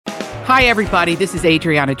Hi, everybody. This is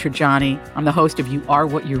Adriana Trajani. I'm the host of You Are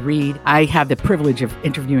What You Read. I have the privilege of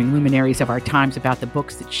interviewing luminaries of our times about the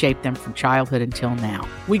books that shaped them from childhood until now.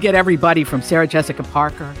 We get everybody from Sarah Jessica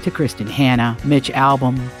Parker to Kristen Hanna, Mitch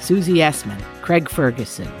Albom, Susie Essman, Craig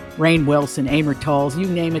Ferguson, Rainn Wilson, Amor Tolls, you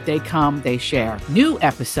name it, they come, they share. New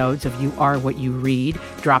episodes of You Are What You Read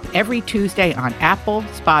drop every Tuesday on Apple,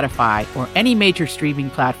 Spotify, or any major streaming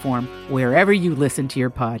platform wherever you listen to your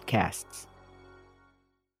podcasts.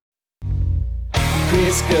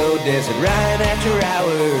 Crisco Desert Ryan after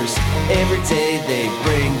hours. Every day they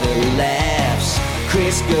bring the laughs.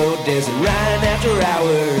 Crisco Desert Ryan after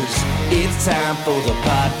hours. It's time for the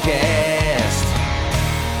podcast.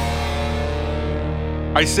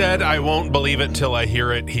 I said I won't believe it till I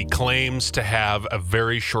hear it. He claims to have a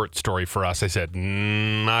very short story for us. I said,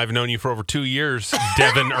 I've known you for over 2 years,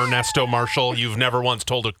 Devin Ernesto Marshall. You've never once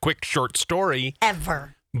told a quick short story.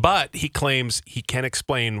 Ever. But he claims he can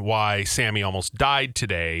explain why Sammy almost died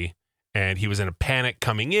today, and he was in a panic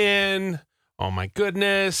coming in. Oh, my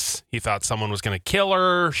goodness. He thought someone was going to kill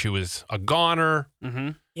her. She was a goner.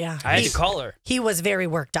 Mm-hmm. Yeah. I had to call her. He was very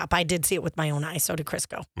worked up. I did see it with my own eyes. So did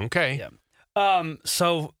Crisco. Okay. Yeah.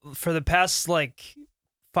 So for the past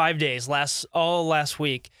 5 days, last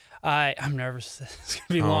week, I'm nervous. It's going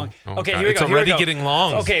to be long. Okay, here we go. It's already getting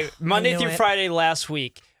long. Okay, Monday through Friday last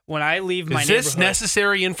week, when I leave my neighborhood. Is this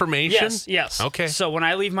necessary information? Yes. Okay. So when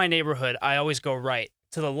I leave my neighborhood, I always go right.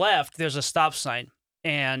 To the left, there's a stop sign,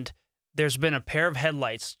 and there's been a pair of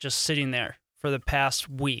headlights just sitting there for the past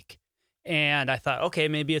week. And I thought, okay,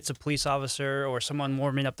 maybe it's a police officer or someone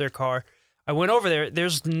warming up their car. I went over there.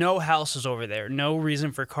 There's no houses over there. No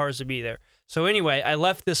reason for cars to be there. So anyway, I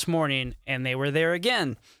left this morning, and they were there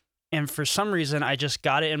again. And for some reason, I just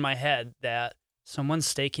got it in my head that someone's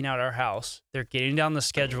staking out our house. They're getting down the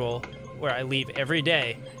schedule where I leave every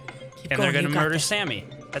day, and they're going to murder Sammy.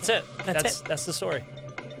 That's it. That's the story.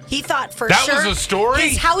 He thought for that sure was a story?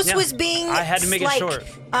 his house was being. I had to make it short.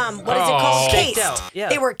 What is it called? Staked Cased. out. Yeah.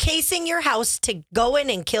 They were casing your house to go in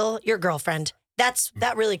and kill your girlfriend. That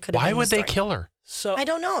really could have. Why been would the they story. kill her? So I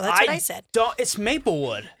don't know. That's what I said. It's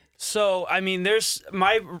Maplewood. So I mean, there's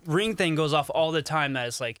my ring thing goes off all the time. That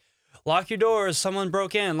it's like, lock your doors, someone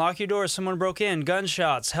broke in. Lock your doors, someone broke in.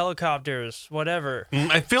 Gunshots, helicopters, whatever.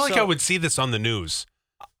 I feel like I would see this on the news.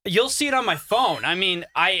 You'll see it on my phone. I mean,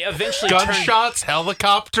 I eventually Gunshots,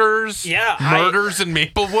 helicopters, murders in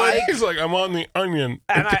Maplewood. He's like, I'm on the Onion.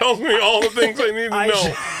 And It tells me all the things I need to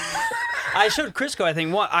know. I showed Crisco, I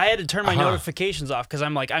think, I had to turn my notifications off because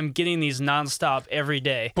I'm getting these nonstop every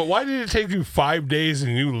day. But why did it take you 5 days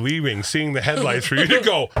and you leaving, seeing the headlights for you to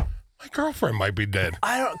go, my girlfriend might be dead?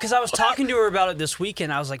 I don't, because I was talking to her about it this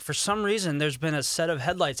weekend. I was like, for some reason, there's been a set of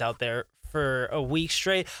headlights out there for a week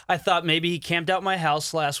straight. I thought maybe he camped out my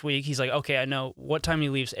house last week. He's like, okay, I know what time he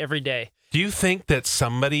leaves every day. Do you think that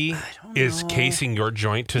somebody is casing your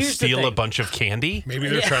joint to steal a bunch of candy? Maybe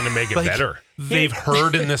they're trying to make it better. They've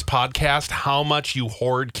heard in this podcast how much you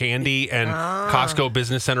hoard candy and Costco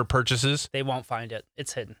Business Center purchases. They won't find it.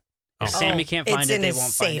 It's hidden. If Sammy can't find it, they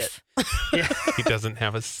won't find it. Yeah. He doesn't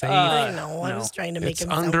have a safe. I know. I was trying to make it's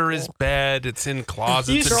him under sound his cool. bed. It's in closets.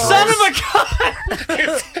 You and son drawers. of a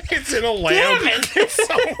gun! It's in a lamp. It's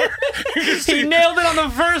somewhere. He nailed it on the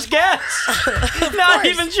first guess. Not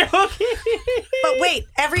even joking. But wait,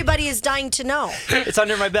 everybody is dying to know. It's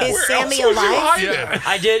under my bed. Is Sammy alive? Yeah.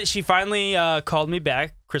 I did. She finally called me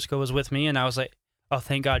back. Crisco was with me, and I was like, oh,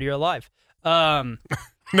 thank God you're alive.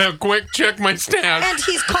 Now, quick, check my stash. And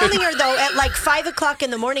he's calling her, though, at 5 o'clock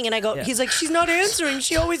in the morning. And I go, he's like, she's not answering.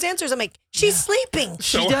 She always answers. I'm like, she's sleeping.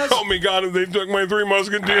 So help me God if they took my 3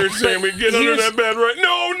 musketeers, Sammy. Get under that bed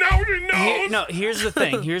right. No. Here's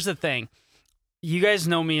the thing. You guys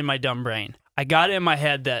know me and my dumb brain. I got it in my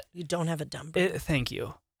head that... You don't have a dumb brain. Thank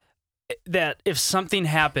you. That if something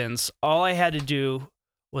happens, all I had to do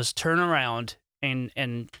was turn around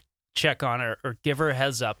and check on her or give her a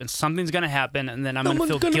heads up, and something's going to happen, and then I'm going to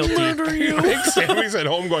feel guilty. Murder you. I think Sammy's at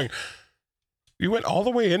home going, you went all the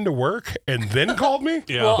way into work and then called me?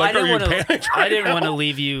 Yeah. Well, Like, I are you didn't panicked right want to now?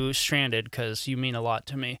 leave you stranded because you mean a lot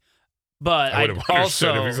to me. But I would have understood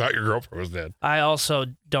also, if he thought your girlfriend was dead. I also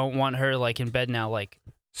don't want her in bed now.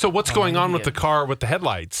 So what's going on with the car with the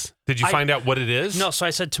headlights? Did you find out what it is? No, so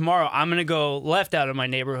I said tomorrow I'm gonna go left out of my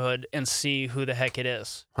neighborhood and see who the heck it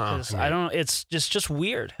is. 'Cause I don't. It's just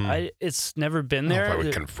weird. It's never been there. If I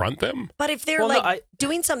would confront them. But if they're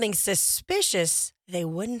doing something suspicious, they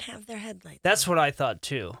wouldn't have their headlights. That's what I thought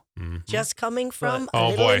too. Just coming from Oh, a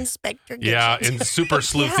little boy. Inspector Gadget. Yeah, and super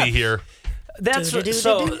sleuthy here. That's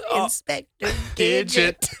so. Inspector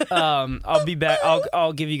Gadget. I'll be back.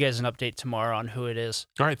 I'll give you guys an update tomorrow on who it is.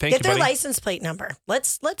 All right, thank you, Get their buddy. license plate number.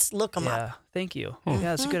 Let's look them Yeah, up. thank you. Yeah,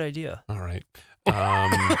 that's a good idea. All right.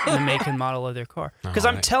 The make and model of their car. Because All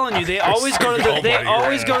I'm right. telling you, they always go to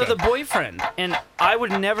the boyfriend, and I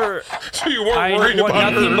would never. So you weren't I worried want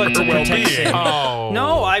about nothing her, but to her protect well-being. him. Oh.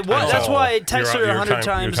 No, I was. That's why I texted her Your 100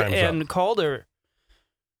 time's times up. and called her.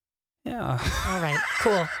 Yeah. All right,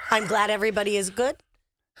 cool. I'm glad everybody is good,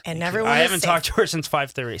 and everyone. I is haven't safe. talked to her since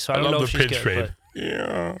 5:30, so I don't know love if the she's pitch good. fade.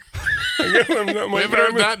 Yeah. I guess We haven't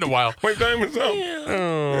heard that in a while. My time is up.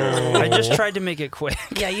 But I just tried to make it quick.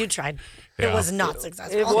 Yeah, you tried. Yeah. It was not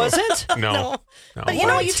successful. It wasn't? No. But you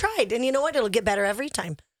know what? You tried, and you know what? It'll get better every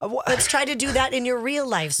time. Let's try to do that in your real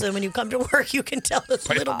life, so when you come to work, you can tell us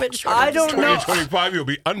a little bit shorter. I don't know. 2025, you'll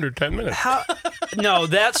be under 10 minutes. No,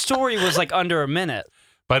 that story was like under a minute.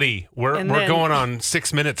 Buddy, we're And then- going on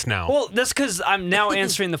 6 minutes now. Well, that's because I'm now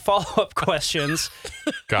answering the follow-up questions.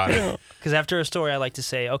 Got it. Because after a story, I like to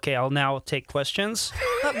say, okay, I'll now take questions.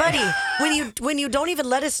 But buddy, when you don't even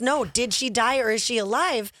let us know, did she die or is she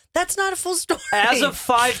alive? That's not a full story. As of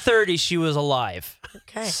 5:30, she was alive.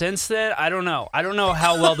 okay. Since then, I don't know. I don't know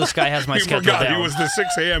how well this guy has my You schedule forgot down. he was the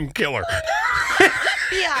 6 a.m. killer.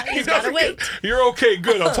 Yeah, he's He got to doesn't wait. get- You're okay,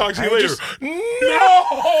 good. I'll talk to you I later. just-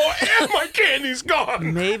 No! And my candy's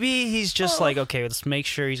gone. Maybe he's just like, okay, let's make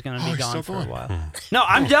sure he's going to be he's gone still for a going. while. No,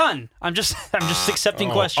 I'm done. I'm just accepting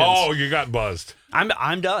questions. Oh, you got buzzed.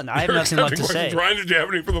 I'm done. I have You're nothing left to accepting say. questions. Ryan, did you have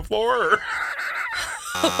any for the floor? Or?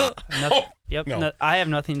 Yep. No. No, I have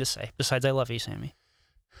nothing to say besides I love you, Sammy.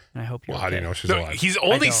 And I hope you're Well, how do you okay. know she's No, alive? he's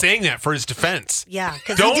only don't. saying that for his defense. Yeah,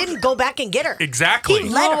 because he Don't- didn't go back and get her. Exactly. He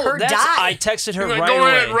let her that's- die. I texted her He's like, right go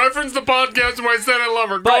away. ahead, reference the podcast where I said I love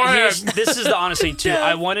her. Go But ahead. this is the honest thing, too.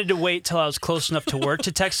 I wanted to wait till I was close enough to work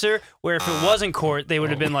to text her, where if it was in court, they would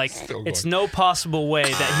have been like, still it's going. no possible way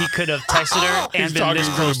that he could have texted her and He's been talking this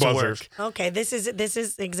through close the to buzzers. work. Okay, this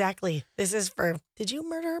is exactly. This is for. Did you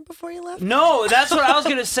murder her before you left? No, that's what I was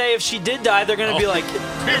going to say. If she did die, they're going to be like, You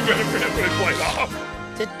better play off.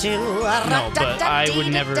 no, but I would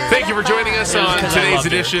never. Thank you for joining us on Because I today's loved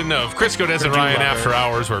her. edition of Crisco, Des, and I do Ryan love After her.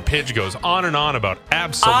 Hours, where Pidge goes on and on about I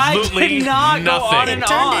absolutely did not go nothing. on and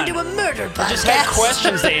Turned on. into a murder podcast. I just had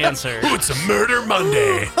questions to answer. Ooh, it's a murder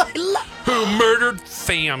Monday. I love. Who murdered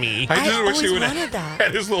Sammy? I just wish always he would wanted have that.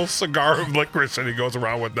 had his little cigar of licorice that he goes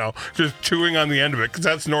around with now, just chewing on the end of it, because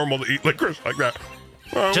that's normal to eat licorice like that.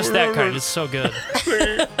 Just that kind. It's so good.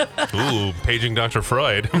 Ooh, paging Dr.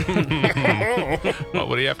 Freud. What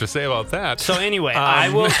would he have to say about that? So anyway, I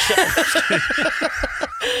will check.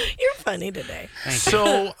 You're funny today.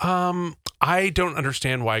 So, I don't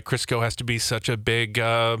understand why Crisco has to be such a big.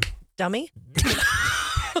 Dummy.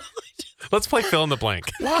 Let's play fill in the blank.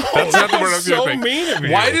 That's not the word I was so going to pick. mean of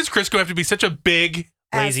you. Why does Crisco have to be such a big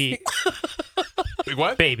Lazy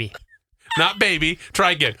what? baby. Not baby.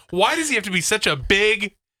 Try again. Why does he have to be such a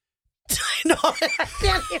big? No, I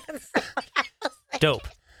can't even say. Dope.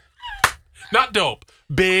 Not dope.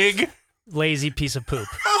 Big. Lazy piece of poop.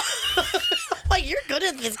 Like you're good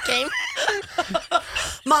at this game.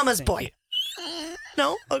 Mama's boy.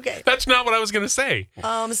 No? Okay. That's not what I was going to say.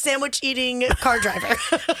 Sandwich eating car driver.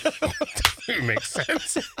 It makes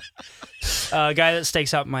sense. A guy that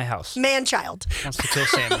stakes out my house. Man child. Wants to kill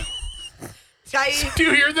Sammy. Guy. Do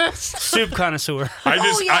you hear this? Soup connoisseur.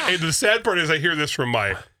 The sad part is I hear this from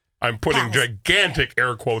I'm putting Pals. gigantic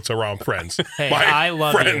air quotes around friends. Hey, My I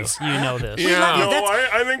love friends. you. You know this. love you. No, That's-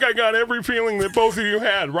 I think I got every feeling that both of you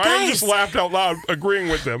had. Ryan Guys. just laughed out loud, agreeing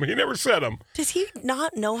with them. He never said them. Does he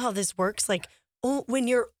not know how this works? Like, when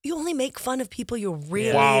you only make fun of people you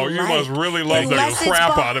really Wow, like. you must really love the Unless it's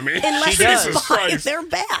crap bu- out of me. Unless She it's does. behind Christ. their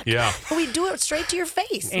back. Yeah. We do it straight to your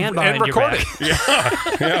face. And behind your record back.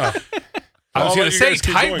 it. Yeah. I was I'll going let to you say guys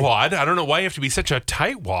keep going. tightwad. I don't know why you have to be such a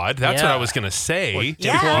tightwad. That's what Yeah. I was going to say.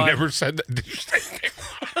 Yeah. I never said that. Did you say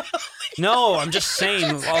No, I'm just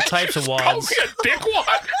saying all types of call wads. me a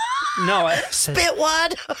dickwad? No, I said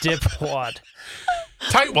Bitwad. dip wad.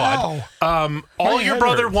 Tightwad. All My your head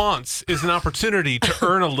brother hurts. wants is an opportunity to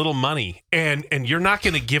earn a little money, and you're not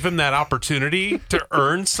going to give him that opportunity to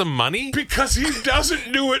earn some money. Because he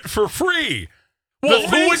doesn't do it for free. Well, The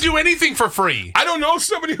who things- would do anything for free? I don't know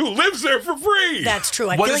somebody who lives there for free. That's true.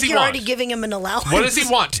 I What feel does like he you're want? already giving him an allowance. What does he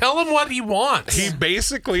want? Tell him what he wants. He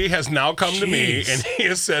basically has now come to me Jeez. and he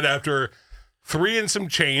has said after 3 years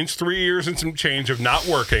and some change of not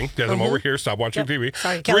working, Des, I'm over here, stop watching TV.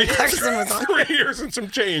 Sorry, Kelly 3 Clarkson was on. 3 years and some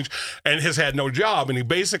change, and has had no job. And he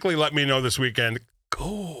basically let me know this weekend,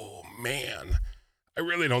 oh, man, I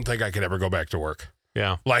really don't think I could ever go back to work.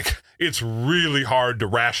 Yeah. Like, it's really hard to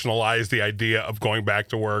rationalize the idea of going back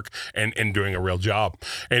to work and doing a real job.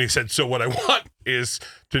 And he said, so what I want is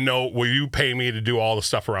to know, will you pay me to do all the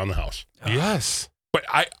stuff around the house? Yes. But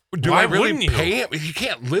Why I really wouldn't you? pay him? He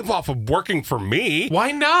can't live off of working for me.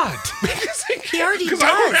 Why not? He already Because I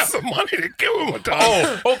don't have does. the money to give him a ton.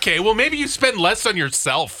 Oh, okay. Well, maybe you spend less on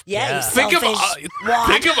yourself. Yeah, you Think of selfish wad.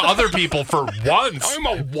 think of other people for once. I'm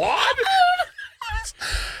a wad?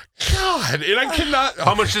 God, and I cannot.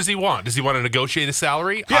 How much does he want? Does he want to negotiate a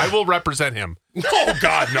salary? Yeah. I will represent him. Oh,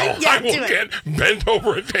 God, no. Yeah, I will do it. get bent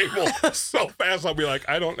over a table so fast, I'll be like,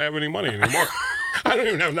 I don't have any money anymore. I don't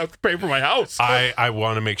even have enough to pay for my house. I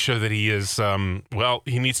want to make sure that he is,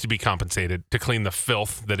 he needs to be compensated to clean the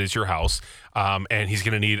filth that is your house. And he's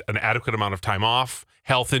going to need an adequate amount of time off,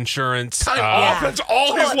 health insurance. Time off. That's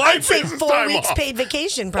all his Well, life I'd say is 4 time weeks off. paid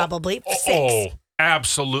vacation, probably. 6. Oh,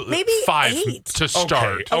 absolutely. Maybe 5 8. to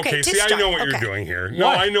start. Okay, to see, I start. know what you're Okay. doing here. No,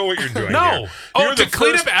 What? I know what you're doing No. here. Oh, You're to the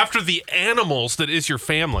clean first- up after the animals that is your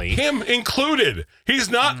family. Him included. He's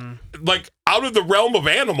not, like, out of the realm of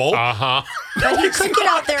animal. Uh-huh. But he could get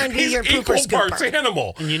out there and be He's your equal pooper parts scooper.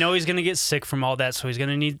 animal. And you know he's going to get sick from all that, so he's going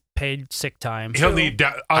to need paid sick time. He'll need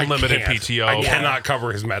unlimited I can't. PTO. I cannot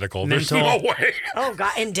cover his medical. There's Mental. no way. Oh,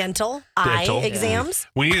 God. And dental, Dental. eye exams.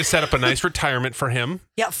 We need to set up a nice retirement for him.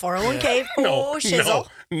 Yeah, 401k. No, Oh, shizzle.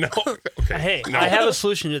 no. Okay. Hey, no. I have a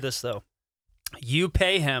solution to this, though. You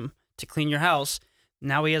pay him to clean your house.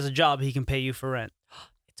 Now he has a job. He can pay you for rent.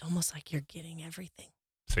 It's almost like you're getting everything.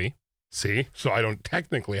 See? See? So I don't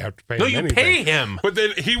technically have to pay No, him you anything. pay him. But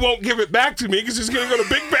then he won't give it back to me because he's going to go to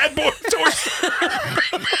Big Bad Boy Toy Store.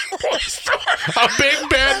 Big Bad Boy Store. A big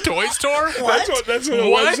bad toy store? That's what the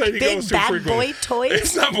What? website he Big goes to Bad frequently. Boy Toys?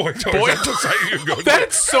 It's not Boy Toys. Boy- That's the site you go to.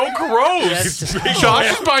 That's so gross. It's big.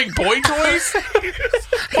 Josh is buying boy toys?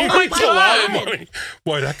 He my makes a lot of God. money.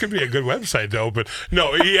 Boy, that could be a good website, though. But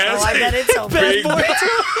no, he has Oh, I bet it's so big,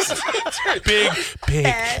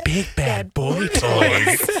 Big bad boy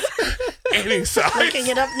toys. any size. Looking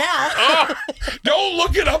it up now. Oh, don't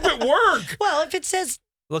look it up at work. Well, if it says,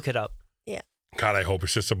 Look it up. God, I hope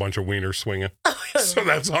it's just a bunch of wieners swinging. So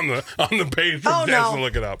that's on the page for oh Des no, to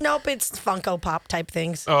look it up. Nope, it's Funko Pop type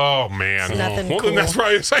things. Oh, man. Nothing Well, cool. then that's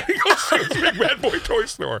probably the site he goes to. It's Big Bad Boy Toy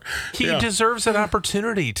Store. He Yeah. deserves an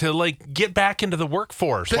opportunity to, like, get back into the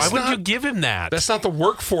workforce. That's Why wouldn't not- you give him that? That's not the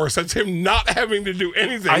workforce. That's him not having to do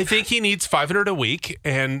anything. I think he needs $500 a week,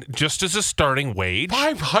 and just as a starting wage,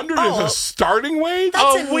 500 is Oh. a starting wage?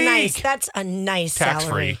 That's a week. That's a nice tax-free,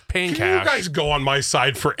 salary. paying Can you cash. guys go on my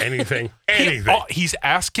side for anything? Anything. He's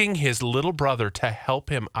asking his little brother to help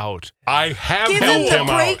him out. I have Give him helped the him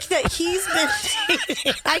break out. that he's been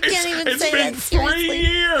taking. I can't even It's say been that 3 seriously.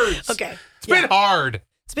 years. Okay. It's been hard.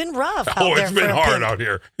 It's been rough. Oh, out there it's been for a hard pimp. out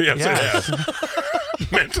here. Yes, Yeah. it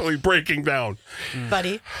has. Mentally breaking down.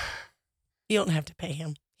 Buddy, you don't have to pay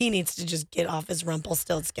him. He needs to just get off his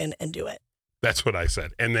Rumpelstiltskin and do it. That's what I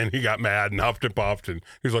said. And then he got mad and huffed and puffed. And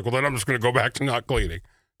he's like, well, then I'm just going to go back to not cleaning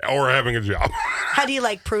or having a job. How do you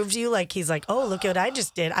like prove to you? Like he's like, oh, look what I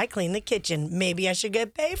just did. I cleaned the kitchen. Maybe I should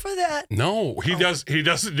get paid for that. No, he does. He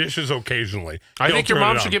does the dishes occasionally. I He'll think your turn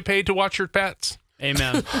mom it should on. get paid to watch your pets.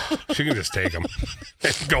 Amen. She can just take them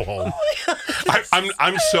and go home.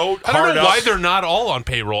 I'm so I hard don't know up. why they're not all on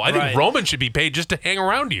payroll. I think Right. Roman should be paid just to hang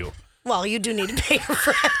around you. Well, you do need to pay your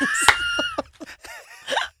friends.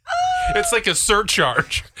 It's like a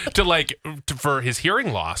surcharge for his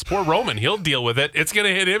hearing loss. Poor Roman, he'll deal with it. It's going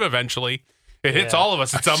to hit him eventually. It hits all of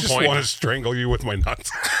us at I some just point. want to strangle you with my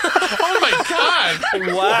nuts. Oh my God!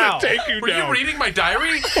 I Wow. want to take you Were down. you reading my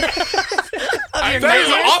diary? Your That is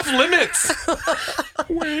nightmares? off limits.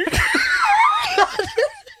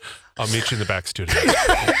 I'll meet you in the back studio.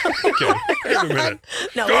 Okay, wait a minute.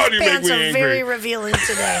 No, God, his you make pants me are angry. very revealing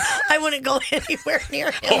today. I wouldn't go anywhere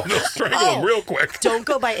near him. Oh, they'll strangle him real quick. Don't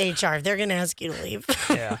go by HR. They're going to ask you to leave.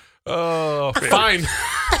 Yeah. Oh, fine.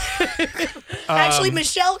 Actually,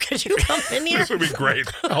 Michelle, could you come in here? This would be great.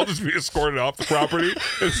 I'll just be escorted off the property.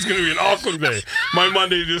 This is going to be an awesome day. My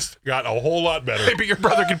Monday just got a whole lot better. Maybe your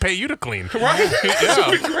brother can pay you to clean. Right? This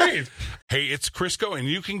would be great. Hey, it's Crisco, and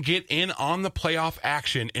you can get in on the playoff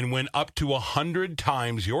action and win up to 100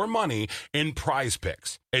 times your money in Prize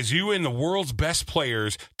Picks. As you and the world's best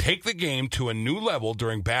players take the game to a new level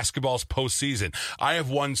during basketball's postseason. I have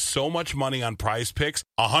won so much money on Prize Picks,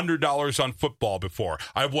 $100 on football before.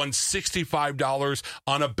 I've won $65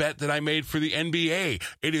 on a bet that I made for the NBA.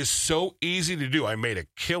 It is so easy to do. I made a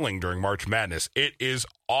killing during March Madness. It is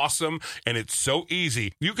awesome, and it's so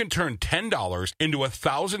easy. You can turn $10 into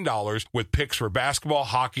 $1,000 with picks for basketball,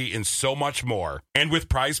 hockey, and so much more. And with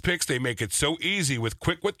Prize Picks, they make it so easy with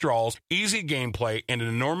quick withdrawals, easy gameplay, and an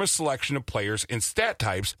enormous selection of players and stat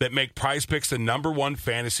types that make Prize Picks the #1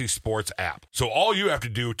 fantasy sports app. So all you have to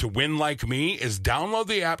do to win like me is download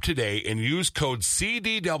the app today and use code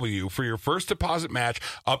CDW for your first deposit match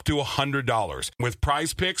up to $100. With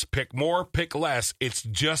Prize Picks, pick more, pick less. It's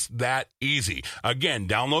just that easy. Again,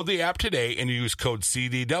 download the app today and use code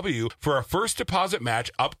CDW for a first deposit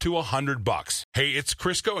match up to $100. Hey, it's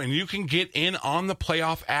Crisco, and you can get in on the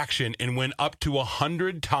playoff action and win up to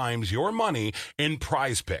 100 times your money in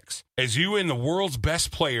Prize Picks. As you and the world's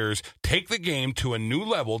best players take the game to a new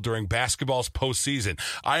level during basketball's postseason.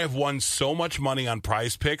 I have won so much money on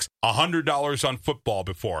Prize Picks, $100 on football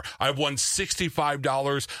before. I've won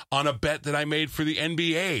 $65 on a bet that I made for the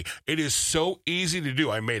NBA. It is so easy to do.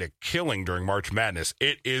 I made a killing during March Madness.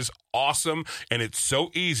 It is awesome, and it's so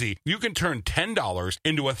easy. You can turn $10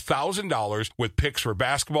 into $1,000 with picks for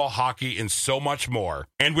basketball, hockey, and so much more.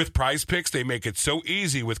 And with Prize Picks, they make it so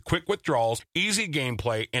easy with quick withdrawals, easy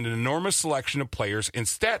gameplay, and an enormous selection of players and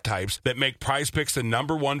stat types that make Prize Picks the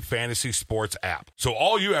 #1 fantasy sports app. So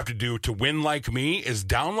all you have to do to win like me is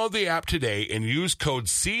download the app today and use code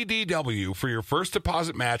CDW for your first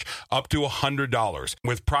deposit match up to $100.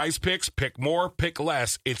 With Prize Picks, pick more, pick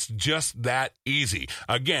less. It's just that easy.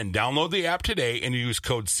 Again, download the app today and use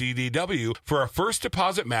code CDW for a first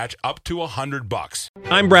deposit match up to $100.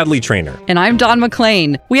 I'm Bradley Trainer. And I'm Don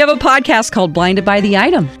McClain. We have a podcast called Blinded by the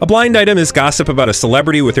Item. A blind item is gossip about a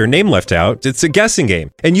celebrity with their name left out. It's a guessing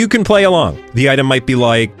game, and you can play along. The item might be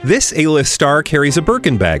like, this A-list star carries a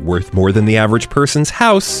Birkin bag worth more than the average person's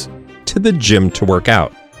house to the gym to work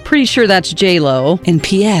out. Pretty sure that's J-Lo. And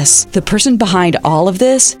P.S. the person behind all of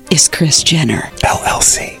this is Kris Jenner,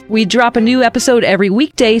 LLC. We drop a new episode every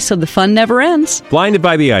weekday so the fun never ends. Blinded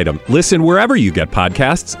by the Item. Listen wherever you get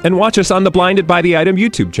podcasts and watch us on the Blinded by the Item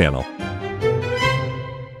YouTube channel.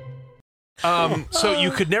 So you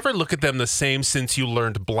could never look at them the same since you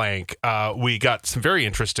learned blank. We got some very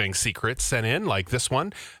interesting secrets sent in, like this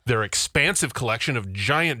one. Their expansive collection of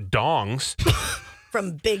giant dongs.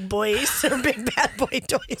 From Big Boys or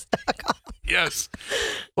BigBadBoyToys.com. Yes.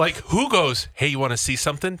 Like, who goes, hey, you want to see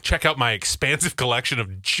something? Check out my expansive collection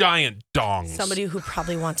of giant dongs. Somebody who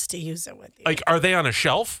probably wants to use it with you. Like, are they on a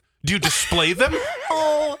shelf? Do you display them?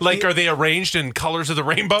 Like, are they arranged in colors of the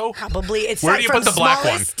rainbow? Probably. It's Where do you from put the black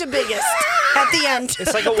one? smallest to biggest at the end.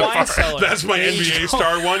 It's like a wine cellar. That's my NBA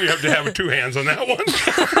star one. You have to have 2 hands on that one.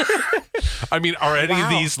 I mean, are any of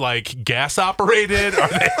these, like, gas operated? Are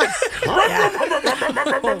they?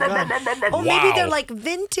 Oh, maybe they're like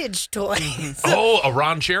vintage toys. Oh, a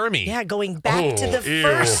Ron Jeremy. Yeah, going back to the Ew.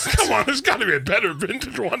 first. Come on, there's got to be a better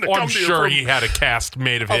vintage one to Oh, come I'm to you sure from. he had a cast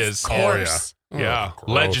made of his. Of course. Yeah, gross.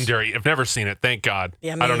 legendary. I've never seen it. Thank God.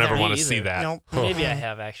 Yeah, me I don't either. ever want to Me see either. that. Nope. Maybe I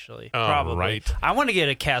have actually. Oh, Probably. right. I want to get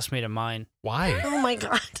a cast made of mine. Why? Oh my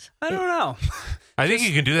God. I don't know. I think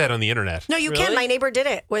you can do that on the internet. No, you Really? can. My neighbor did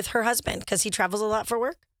it with her husband because he travels a lot for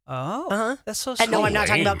work. Oh, Uh-huh. that's so sweet. And no, I'm not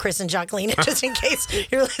talking lame. about Chris and Jacqueline, just in case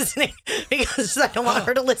you're listening, because I don't want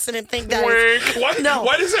her to listen and think that. Wink. No.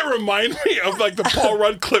 Why does that remind me of like the Paul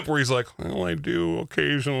Rudd clip where he's like, well, I do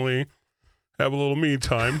occasionally have a little me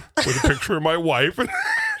time with a picture of my wife. And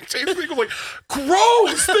James Franco's like,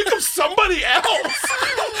 gross, think of somebody else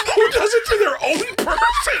who does it to their own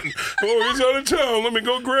person. Oh, he's out of town. Let me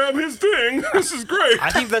go grab his thing. This is great.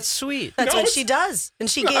 I think that's sweet. That's No, what it's she does. And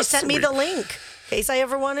she not sent me sweet. the link in case I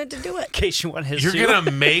ever wanted to do In it. case you want his You're too. going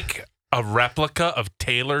to make a replica of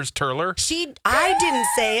Taylor's Turler? I didn't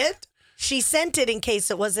say it. She sent it in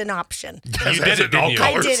case it was an option. You did it, didn't you?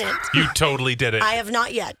 I didn't. You totally did it. I have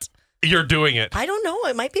not yet. You're doing it. I don't know.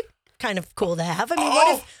 It might be kind of cool to have. I mean,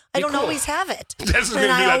 what if I don't always have it? This is Then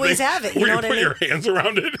gonna be I that always thing have it. You where know you what I put mean? your hands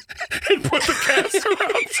around it and put the cast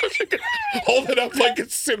around so you can hold it up like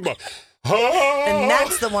it's Simba. Oh! And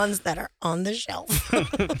that's the ones that are on the shelf.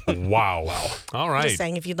 Wow. All right. Just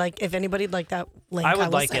saying, if anybody'd like that link, I will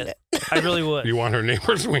would like send it. I really would. You want her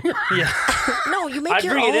neighbor's winger? Yeah. No, you make I'd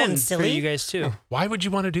your bring it own, in silly. for you guys too. Why would you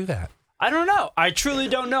want to do that? I don't know. I truly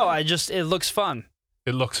don't know. It looks fun.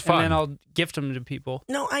 It looks fun. And then I'll gift them to people.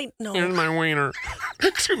 No, I know. Here's my wiener.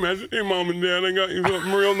 Can you imagine? Hey, Mom and Dad, I got you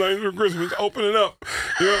something real nice for Christmas. Open it up.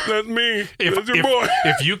 Yep, that's me. That's your boy.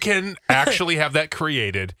 If you can actually have that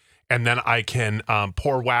created, and then I can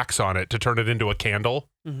pour wax on it to turn it into a candle,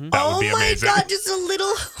 that would be amazing. Oh my God, just a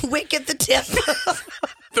little wick at the tip.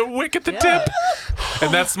 The wick at the tip.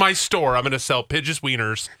 And that's my store. I'm going to sell Pidge's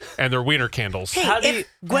wieners and their wiener candles. Hey, if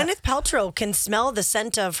Gwyneth Paltrow can smell the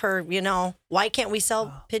scent of her, why can't we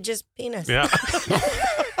sell Pidge's penis? Yeah.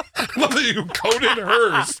 Love that you coded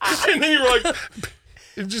hers. And then you were like,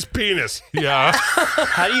 it's just penis. Yeah.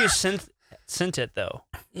 How do you scent it though?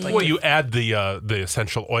 Well, you add the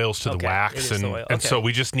essential oils to the Okay, wax, it is and the oil. and Okay. so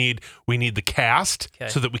we need the cast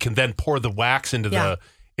so that we can then pour the wax into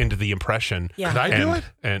the impression. Yeah. Could I do it?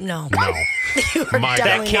 And No. that You are That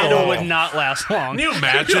definitely candle not. would not last long. Can you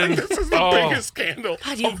imagine? This is the biggest candle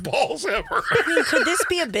of balls ever. I mean, could this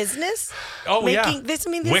be a business? Oh, yeah. This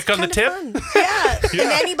is Wick on the kinda tip? fun. Yeah.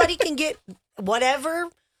 And anybody can get whatever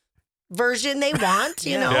version they want,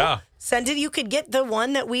 you know. Yeah. Send it. You could get the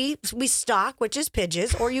one that we stock, which is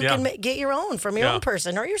Pidge's, or you can get your own from your Yeah. own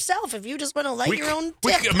person or yourself if you just want to light your own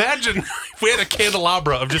We tip. could imagine if we had a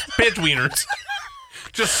candelabra of just Pidge wieners,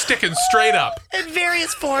 just sticking straight up. In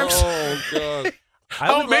various forms. Oh, God.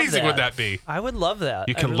 How amazing would that be? I would love that.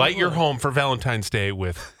 You can light your home for Valentine's Day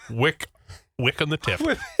with wick on the tip.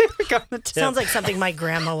 Sounds like something my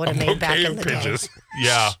grandma would have made back Okay, in the Pidge's. day.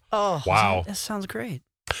 Yeah. Oh. Wow. That sounds great.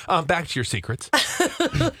 Back to your secrets.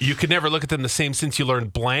 You could never look at them the same since you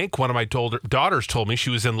learned blank. One of my daughters told me she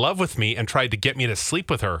was in love with me and tried to get me to sleep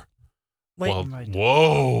with her. Wait, Well,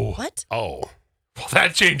 whoa. what? Oh. Well,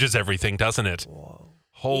 that changes everything, doesn't it?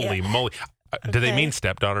 Holy Yeah. moly. Do they Okay. mean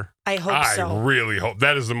stepdaughter? I hope I so. really hope.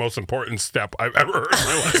 That is the most important step I've ever heard in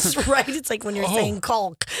my life. That's right. It's like when you're saying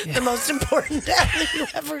caulk, the most important thing you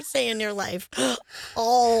ever say in your life.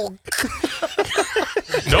 Oh,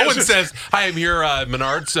 No one says, "Hi, I'm here,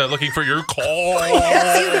 Menards, looking for your call."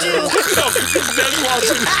 yes, you do. Then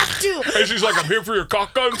walks in, You have to. and she's like, I'm here for your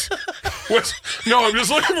cock guns. No, I'm just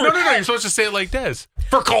looking for No. You're supposed to say it like this.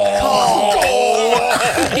 For call.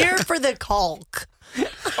 Here for the caulk.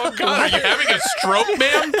 Oh, God. Are you having a stroke,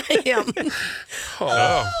 ma'am? I am.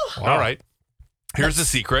 Oh. All right. Here's the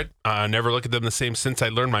secret. Never look at them the same since I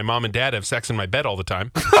learned my mom and dad have sex in my bed all the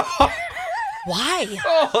time. Why?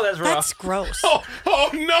 Oh, that's rough. That's gross. Oh,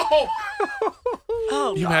 no.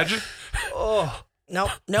 Oh, Can you imagine?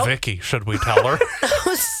 nope. Vicky, should we tell her?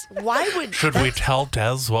 Why would Should we tell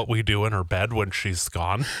Des what we do in her bed when she's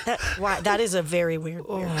gone? that is a very weird.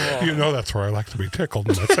 You know that's where I like to be tickled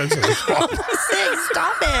in that sensitive spot.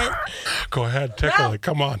 Stop it. Go ahead, tickle it.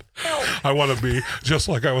 Come on. I want to be just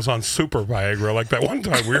like I was on Super Viagra, like that one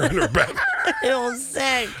time we were in her bed. Ew,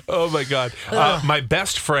 sick. Oh, my God. My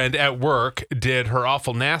best friend at work did her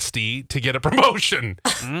awful nasty to get a promotion.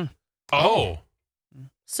 Oh.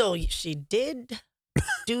 So she did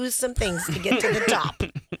do some things to get to the top.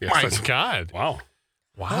 My God. Wow.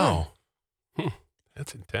 Wow.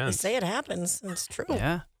 That's They intense. say it happens. It's true.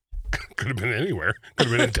 Yeah. Could have been anywhere. Could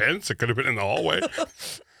have been intense. It could have been in the hallway.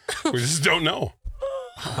 We just don't know.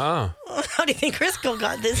 Huh. How do you think Crisco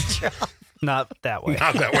got this job? Not that way.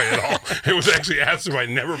 Not that way at all. It was actually asked if I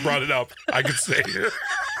never brought it up. I could say it.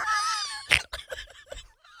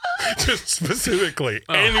 Just specifically.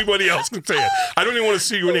 Anybody else can say it. I don't even want to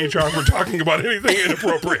see you in HR for talking about anything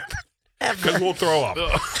inappropriate. Because we'll throw up.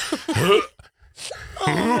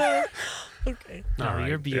 Okay. No, All right,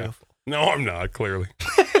 you're beautiful. No, I'm not, clearly.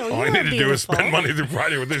 No, All I you're need to do is beautiful. spend money through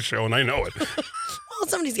Friday with this show, and I know it. Well,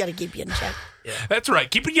 somebody's got to keep you in check. That's right.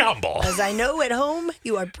 Keeping you humble. As I know at home,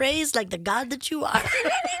 you are praised like the God that you are.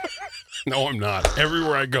 No, I'm not.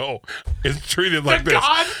 Everywhere I go, it's treated like The this.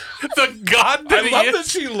 God that I he love is. that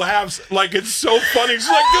she laughs like it's so funny. She's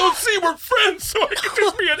like, "Don't see, we're friends, so I can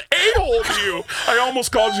just be an a-hole to you." I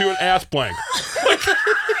almost called you an ass blank. Like,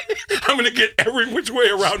 I'm going to get every which way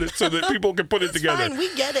around it so that people can put it It's together. fine.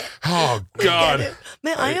 We get it. Oh, We get God. it.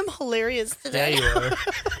 Man, I am hilarious Yeah, today. you are.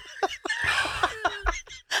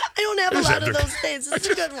 I don't have a Is lot that of the- those days. This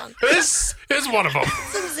is a good one. This is one of them.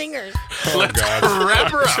 Some zingers. Oh, God.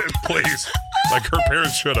 wrap her up. Please. Like her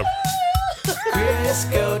parents should have.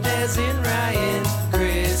 Crisco, Des and Ryan.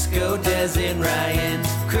 Crisco, Des and Ryan.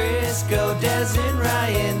 Crisco, Des and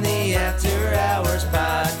Ryan. The After Hours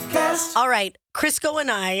Podcast. All right. Crisco and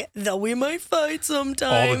I, though we might fight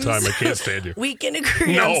sometimes. All the time. I can't stand you. We can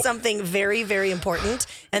agree No. on something very, very important,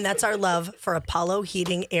 and that's our love for Apollo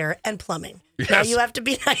Heating, Air, and Plumbing. Now Yes. you have to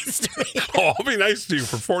be nice to me. Oh, I'll be nice to you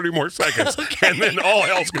for 40 more seconds, and then all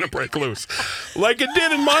hell's going to break loose. Like it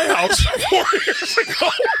did in my house 4 years ago.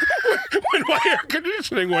 when my air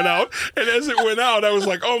conditioning went out. And as it went out, I was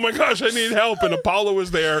like, oh my gosh, I need help. And Apollo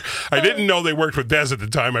was there. I didn't know they worked with Des at the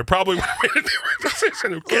time. I probably would have made a different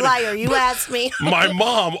decision. I'm kidding. Liar, you asked me. My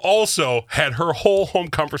mom also had her whole home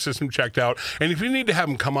comfort system checked out. And if you need to have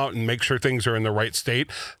them come out and make sure things are in the right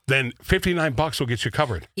state, then $59 will get you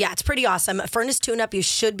covered. Yeah, it's pretty awesome. A furnace tune-up, you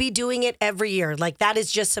should be doing it every year. Like, that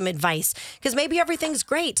is just some advice. Because maybe everything's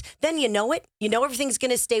great. Then you know it. You know everything's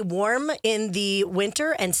going to stay warm in the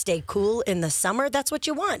winter and stay cool in the summer. That's what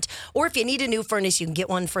you want. Or if you need a new furnace, you can get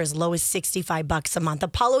one for as low as $65 a month.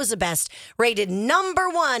 Apollo is the best. Rated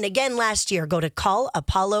 #1 again last year. Go to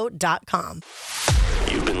callapollo.com.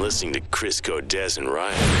 You've been listening to Crisco, Des, and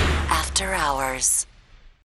Ryan. After Hours.